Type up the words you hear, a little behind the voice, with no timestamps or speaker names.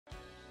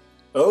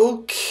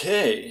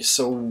Okay,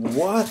 so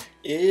what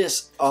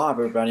is up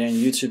everybody on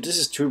YouTube? This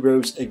is Two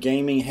Bros a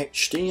Gaming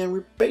HD and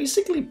we're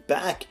basically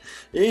back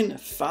in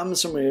Farming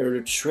Simulator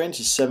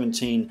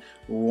 2017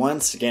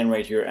 once again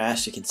right here,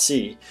 as you can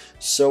see.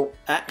 So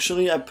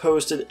actually I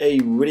posted a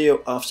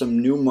video of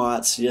some new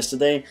mods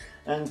yesterday,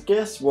 and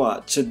guess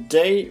what?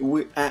 Today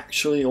we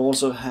actually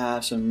also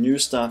have some new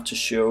stuff to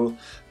show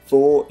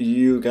for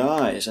you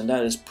guys, and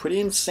that is pretty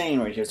insane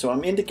right here. So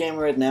I'm in the game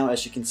right now,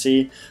 as you can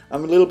see.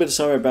 I'm a little bit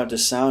sorry about the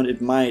sound. It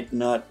might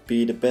not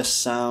be the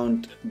best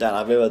sound that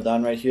I've ever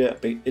done right here.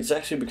 It's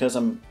actually because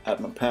I'm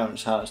at my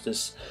parents' house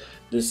this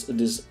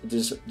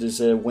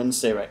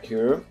Wednesday right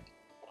here,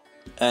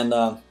 and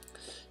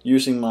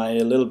using my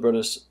little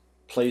brother's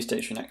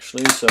PlayStation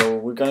actually. So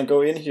we're gonna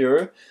go in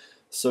here.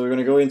 So we're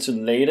gonna go into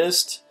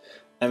latest.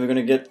 And we're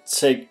gonna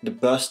take the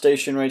bus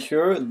station right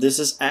here. This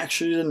is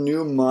actually the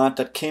new mod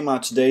that came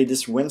out today,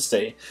 this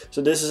Wednesday.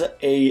 So this is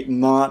a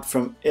mod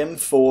from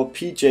M4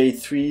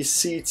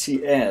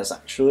 PJ3CTS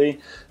actually.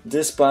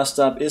 This bus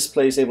stop is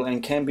placeable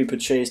and can be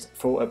purchased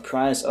for a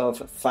price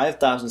of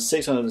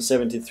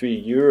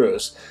 5,673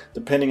 euros.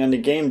 Depending on the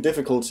game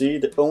difficulty,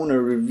 the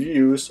owner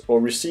reviews or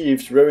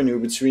receives revenue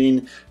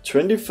between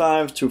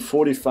 25 to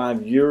 45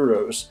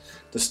 euros.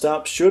 The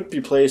stop should be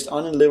placed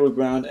on a level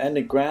ground and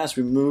the grass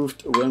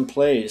removed when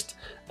placed.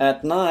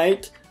 At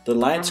night, the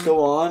lights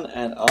go on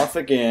and off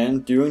again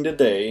during the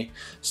day.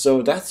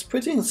 So that's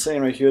pretty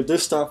insane right here.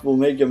 This stuff will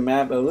make your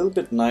map a little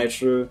bit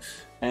nicer,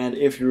 and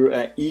if you're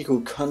at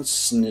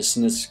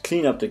eco-consciousness,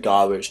 clean up the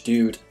garbage,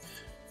 dude.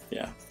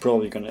 Yeah,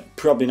 probably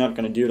not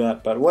gonna do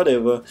that, but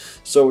whatever.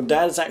 So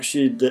that is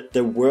actually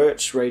the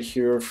words right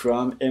here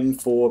from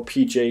M4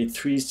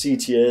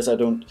 PJ3CTS. I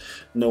don't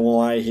know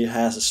why he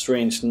has a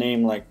strange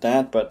name like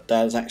that, but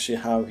that is actually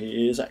how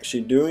he is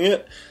actually doing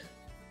it.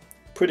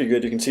 Pretty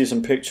good. You can see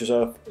some pictures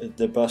of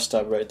the bus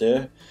stop right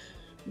there.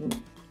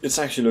 It's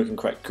actually looking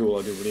quite cool,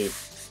 I do believe.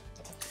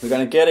 We're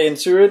gonna get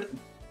into it,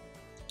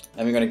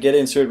 and we're gonna get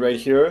into it right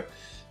here.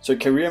 So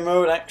career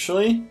mode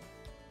actually.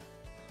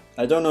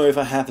 I don't know if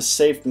I have a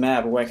saved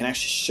map where I can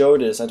actually show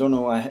this. I don't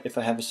know if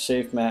I have a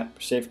saved map,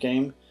 saved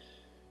game.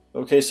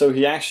 Okay, so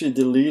he actually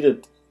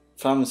deleted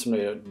Farming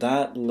Simulator.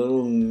 That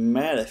little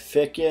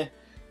motherfucker.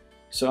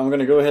 So I'm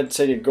gonna go ahead and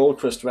take a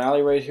Goldcrest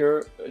Valley right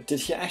here.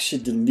 Did he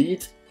actually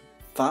delete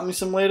Farming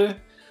Simulator?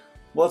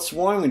 What's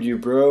wrong with you,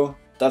 bro?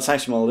 That's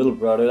actually my little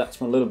brother. That's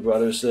my little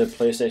brother's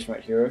PlayStation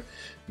right here.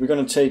 We're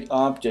gonna take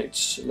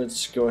objects.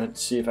 Let's go ahead and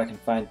see if I can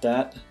find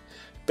that.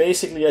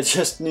 Basically, I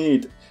just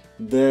need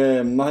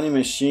the money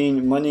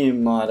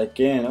mod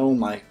again. Oh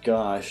my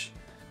gosh,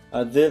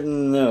 I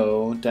didn't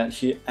know that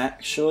he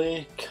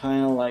actually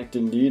kind of like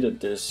deleted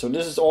this. So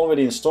this is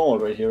already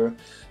installed right here.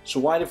 So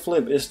why the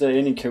flip is there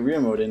any career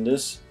mode in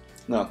this?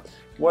 No,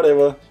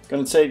 whatever.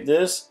 Gonna take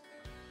this,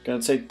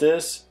 gonna take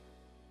this.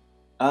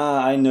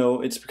 I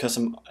know, it's because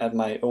I'm at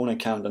my own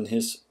account on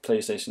his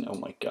PlayStation. Oh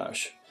my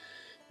gosh,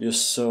 you're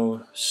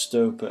so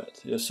stupid.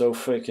 You're so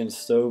freaking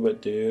stupid,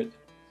 dude.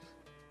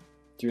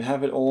 Do you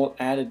have it all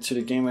added to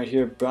the game right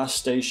here? Bus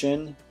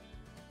station.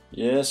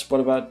 Yes,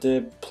 what about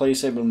the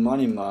placeable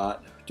money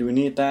mod? Do we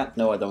need that?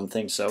 No, I don't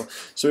think so.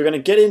 So we're gonna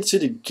get into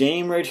the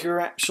game right here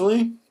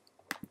actually.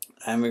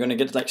 And we're gonna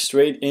get like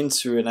straight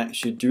into it and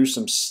actually do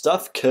some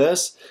stuff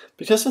because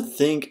I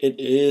think it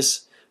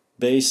is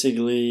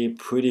basically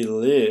pretty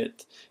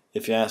lit,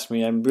 if you ask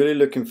me. I'm really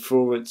looking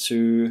forward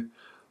to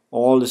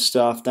all the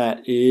stuff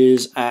that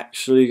is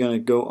actually gonna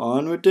go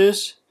on with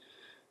this.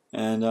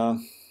 And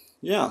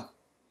yeah.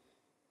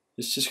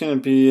 It's just gonna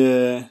be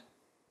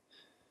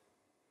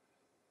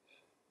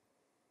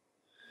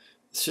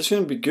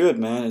good,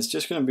 man. It's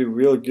just gonna be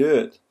real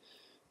good.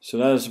 So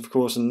that is of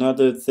course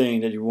another thing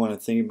that you want to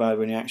think about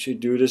when you actually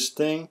do this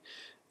thing.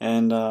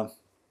 And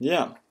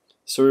yeah,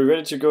 so we're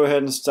ready to go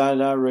ahead and start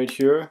it out right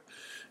here,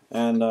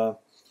 and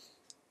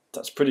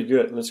that's pretty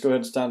good. Let's go ahead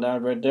and start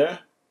out right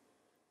there.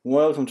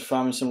 Welcome to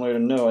Farming Simulator.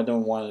 No, I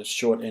don't want a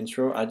short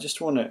intro. I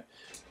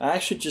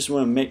actually just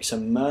want to make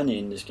some money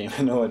in this game.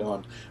 No, I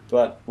don't.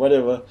 But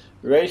whatever.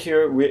 Right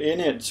here, we're in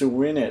it to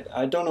win it.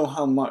 I don't know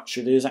how much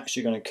it is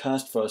actually going to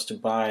cost for us to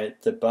buy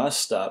the bus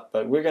stop,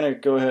 but we're going to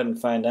go ahead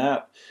and find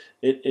out.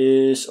 It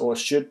is, or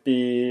should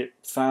be,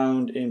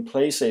 found in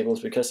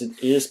placeables because it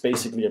is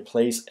basically a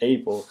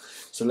placeable.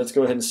 So let's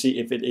go ahead and see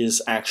if it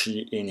is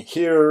actually in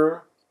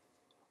here.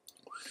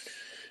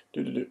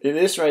 It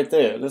is right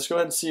there. Let's go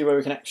ahead and see where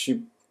we can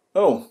actually.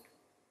 Oh,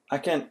 I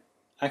can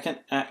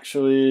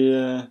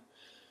actually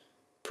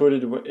put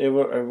it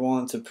wherever I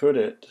want to put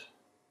it.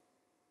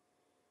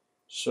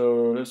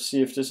 So let's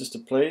see if this is the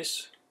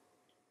place.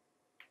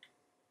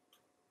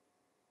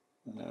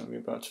 We're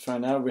about to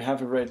find out. We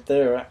have it right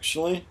there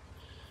actually.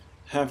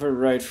 Have it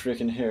right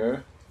freaking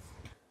here.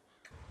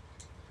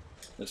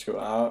 Let's go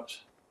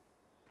out.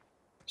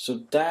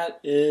 So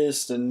that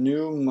is the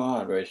new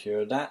mod right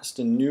here. That's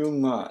the new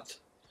mod.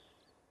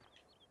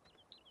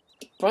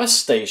 bus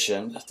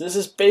station. This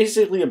is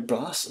basically a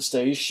bus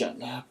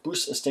station.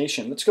 BUSS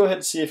station. Let's go ahead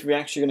and see if we're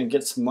actually going to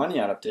get some money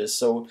out of this.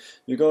 So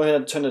you go ahead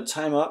and turn the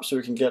time up so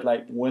we can get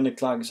like when the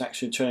clock is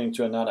actually turning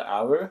to another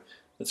hour.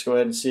 Let's go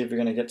ahead and see if we're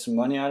going to get some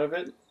money out of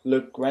it.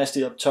 Look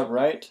nicely up top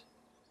right.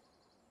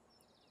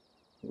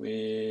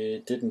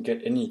 We didn't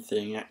get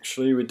anything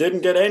actually. We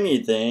didn't get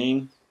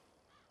anything.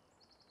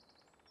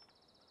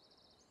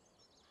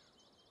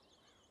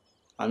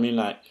 I mean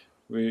like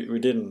we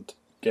didn't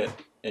get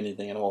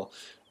anything at all.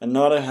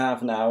 Another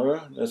half an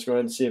hour. Let's go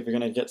ahead and see if we're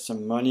gonna get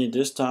some money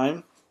this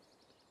time.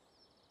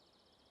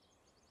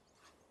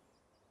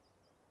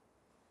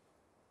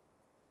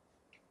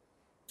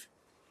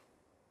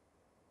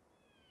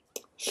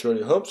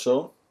 Surely hope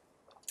so.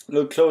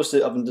 Look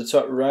closely up in the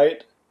top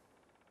right.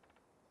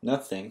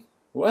 Nothing.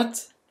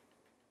 What?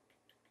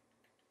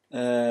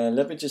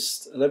 Let me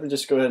just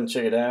go ahead and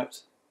check it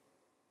out.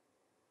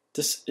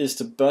 This is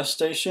the bus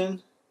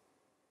station.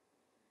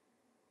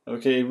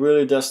 Okay, it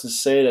really doesn't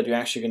say that you're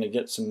actually gonna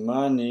get some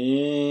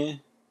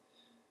money.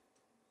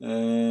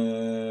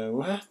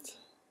 What?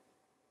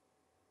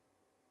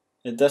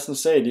 It doesn't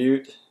say,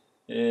 dude.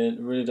 It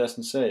really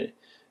doesn't say.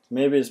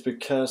 Maybe it's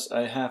because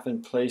I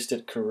haven't placed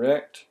it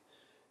correct.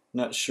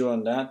 Not sure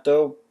on that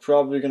though.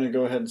 Probably gonna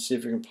go ahead and see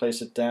if we can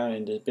place it down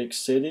in the big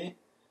city.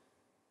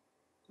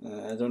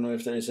 I don't know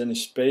if there is any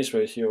space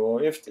right here,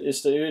 or if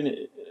is there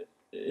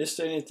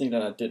anything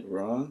that I did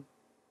wrong.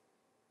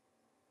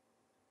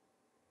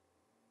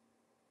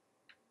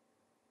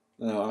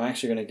 No, I'm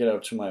actually gonna get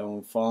up to my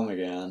own farm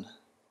again.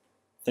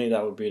 I think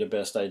that would be the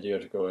best idea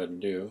to go ahead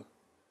and do.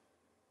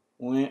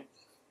 We're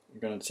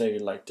gonna take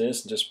it like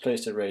this and just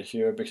place it right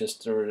here because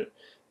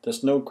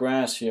there's no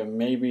grass here.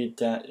 Maybe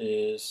that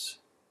is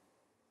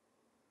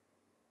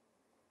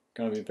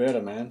gonna be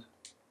better, man.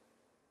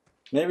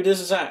 Maybe this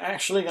is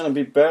actually gonna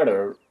be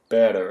better.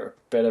 I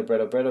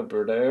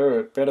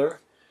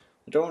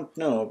don't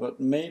know, but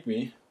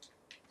maybe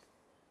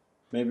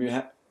you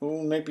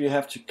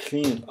have to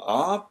clean it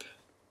up.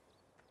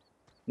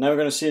 Now we're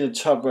gonna see in the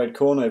top right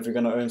corner if we're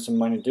gonna earn some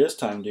money this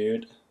time,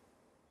 dude.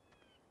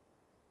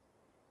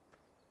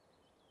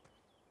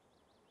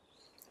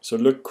 So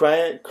look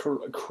quite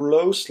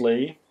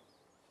closely.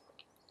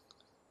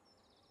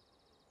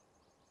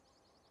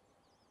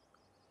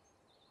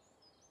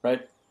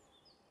 Right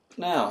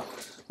now,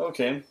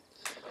 okay,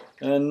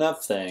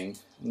 nothing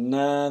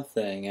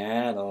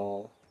at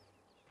all.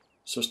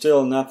 So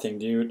still nothing,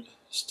 dude.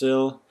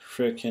 Still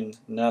freaking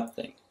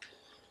nothing.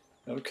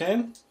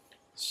 Okay,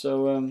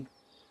 so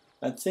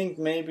I think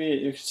maybe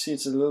you can see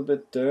it's a little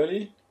bit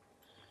dirty.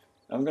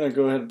 I'm gonna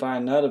go ahead and buy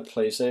another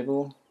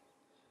placeable.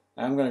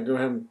 I'm gonna go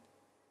ahead and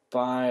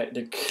buy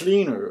the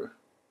cleaner.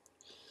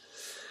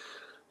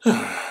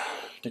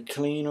 The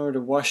cleaner,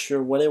 the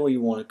washer, whatever you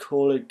want to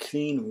call it,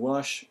 clean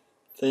wash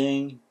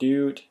thing,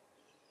 dude.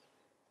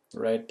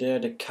 Right there,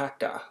 the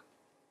caca.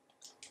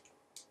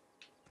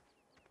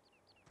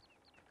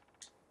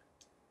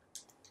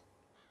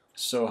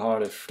 So how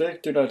the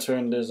frick did I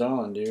turn this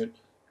on, dude?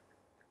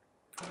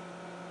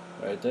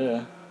 Right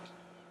there.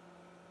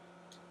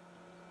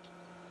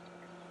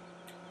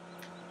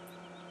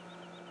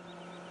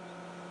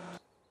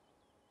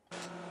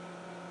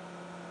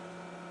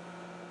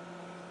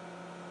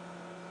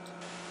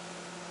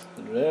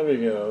 There we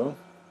go.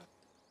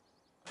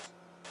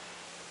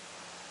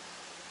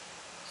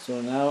 So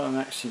now I'm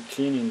actually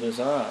cleaning this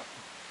up.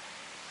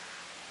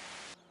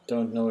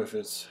 Don't know if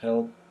it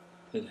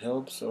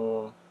helps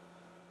or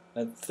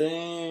I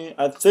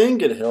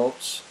think it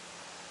helps.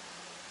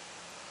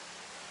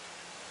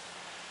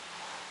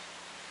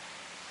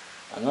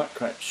 I'm not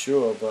quite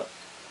sure, but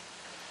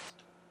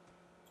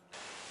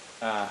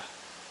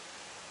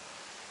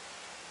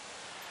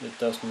it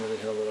doesn't really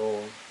help at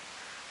all.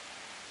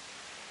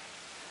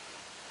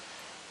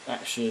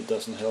 Actually, it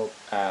doesn't help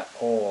at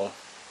all.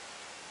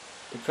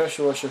 The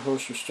pressure washer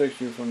hose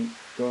restricts you from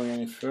going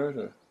any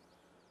further.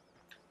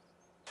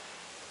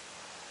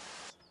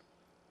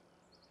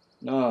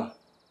 No,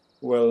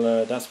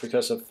 well, that's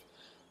because of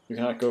you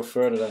cannot go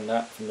further than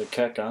that from the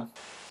caca.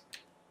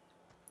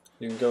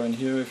 You can go in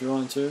here if you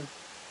want to.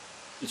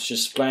 It's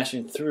just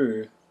splashing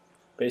through,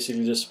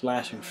 basically just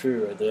splashing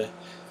through right there.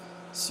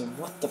 So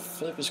what the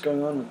flip is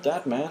going on with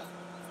that, man?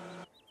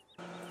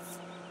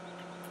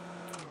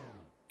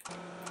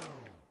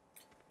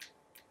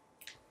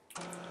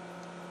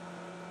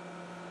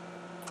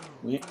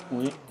 Wait.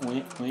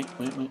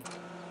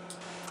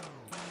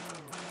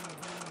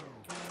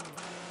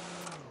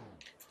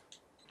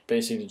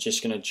 Basically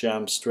just gonna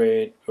jump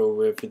straight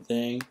over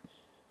everything.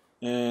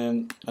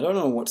 And I don't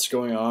know what's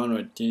going on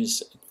with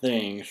these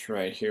things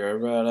right here,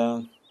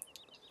 but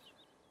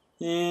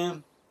yeah,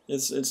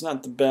 it's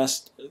not the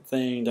best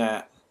thing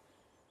that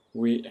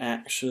we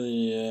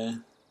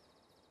actually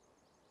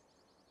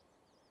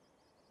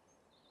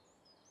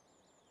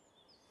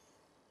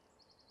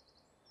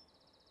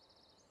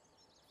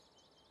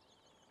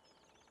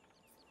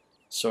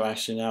so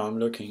actually now I'm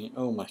looking,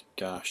 oh my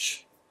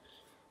gosh,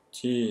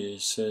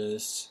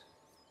 Jesus.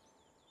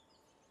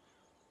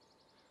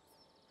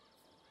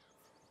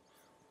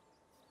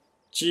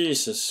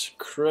 Jesus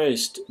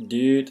Christ,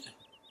 dude.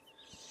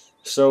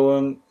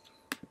 So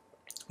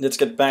let's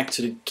get back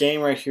to the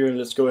game right here.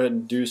 Let's go ahead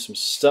and do some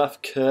stuff,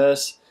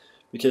 because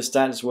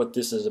that is what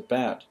this is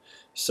about.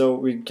 So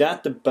we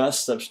got the bus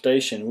stop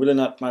station. Really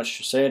not much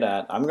to say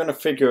that. I'm gonna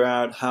figure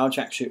out how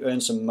to actually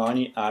earn some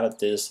money out of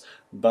this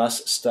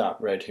bus stop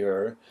right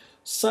here.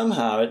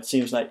 Somehow it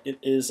seems like it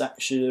is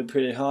actually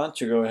pretty hard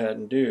to go ahead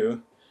and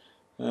do.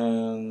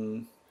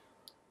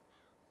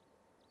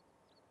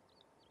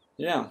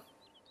 Yeah,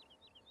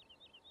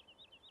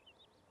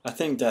 I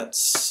think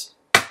that's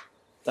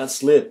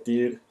lit,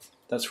 dude.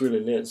 That's really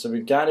lit. So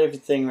we got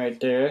everything right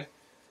there,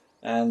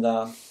 and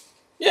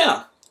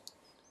yeah,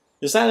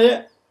 is that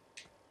it?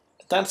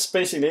 That's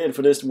basically it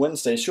for this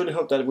Wednesday. Surely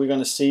hope that we're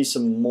gonna see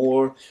some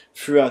more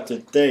throughout the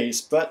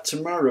days. But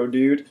tomorrow,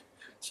 dude,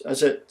 I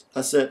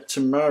said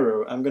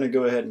tomorrow I'm gonna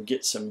go ahead and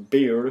get some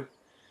beer,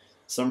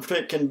 some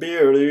freaking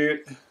beer,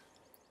 dude.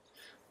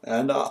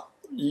 And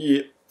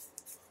yeah,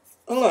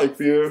 I like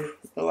beer.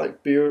 I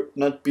like beer,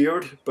 not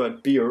beard,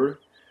 but beer,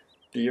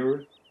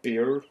 beer.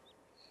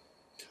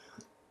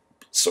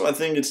 So I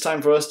think it's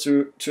time for us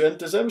to end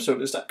this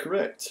episode. Is that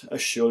correct? I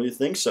surely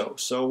think so.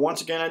 So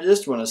once again, I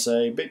just want to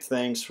say big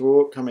thanks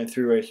for coming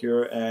through right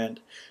here and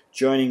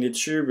joining the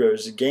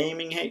Tubers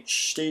Gaming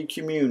HD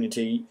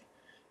community.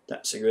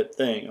 That's a good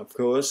thing, of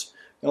course.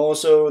 And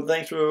also,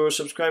 thanks for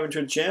subscribing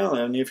to the channel.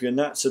 And if you're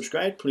not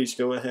subscribed, please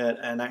go ahead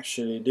and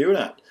actually do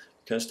that,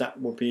 because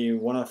that will be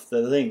one of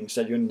the things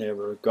that you're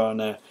never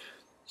gonna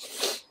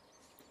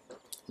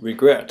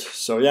regret.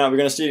 So yeah, we're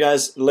gonna see you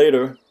guys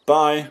later.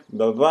 Bye,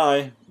 bye,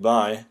 bye,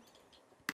 bye.